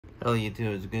Hello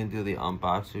YouTube, I'm going to do the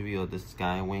unbox review of the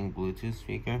Skywing Bluetooth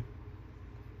speaker.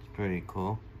 It's pretty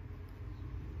cool.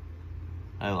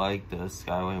 I like the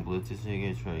Skywing Bluetooth speaker,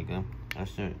 it's pretty good.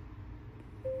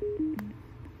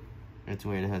 It's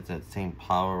weird, it has that same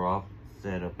power off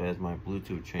setup as my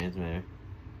Bluetooth transmitter.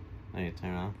 Let me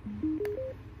turn on.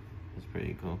 It's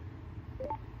pretty cool.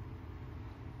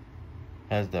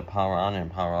 Has the power on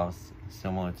and power off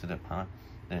similar to the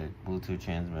Bluetooth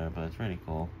transmitter, but it's pretty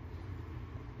cool.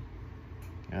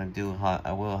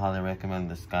 I will highly recommend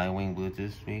the Skywing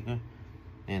Bluetooth speaker.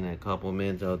 In a couple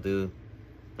minutes, I'll do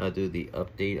the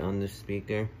update on this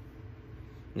speaker.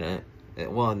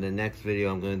 Well, in the next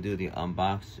video, I'm going to do the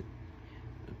unbox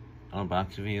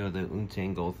review of the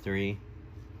Untangle 3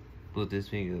 Bluetooth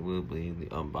speaker. Will be the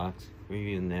unbox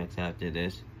review next after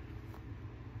this.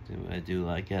 So I do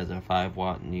like it has a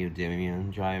 5-watt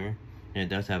neodymium driver. And it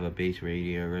does have a base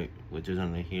radio, right, which is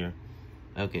under here.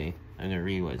 Okay, I'm gonna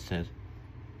read what it says.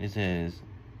 It says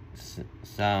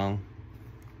sound.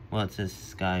 Well, it says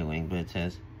Skywing, but it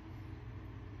says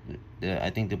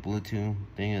I think the Bluetooth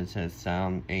thing, it says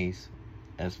Sound Ace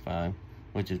S5,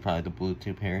 which is probably the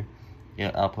Bluetooth pair.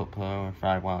 Yeah, output power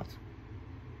 5 watts.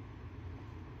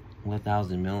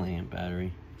 1000 milliamp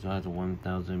battery. So it has a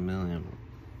 1000 milliamp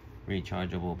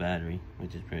rechargeable battery,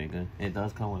 which is pretty good. It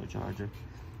does come with a charger.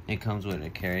 It comes with a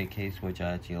carry case, which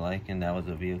I actually like, and that was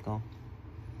a vehicle.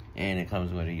 And it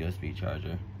comes with a USB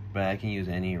charger. But I can use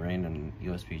any random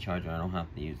USB charger. I don't have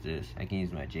to use this. I can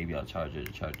use my JBL charger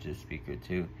to charge this speaker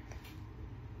too.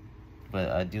 But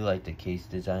I do like the case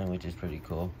design, which is pretty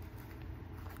cool.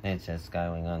 And it says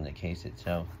Skywing on the case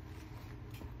itself,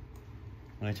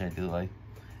 which I do like.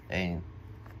 And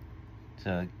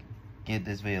so give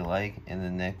this video a like, and the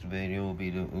next video will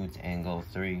be the Untangle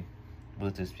 3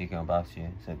 Bluetooth speaker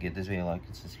unboxing. So give this video a like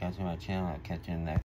and subscribe to my channel. I'll catch you in the next.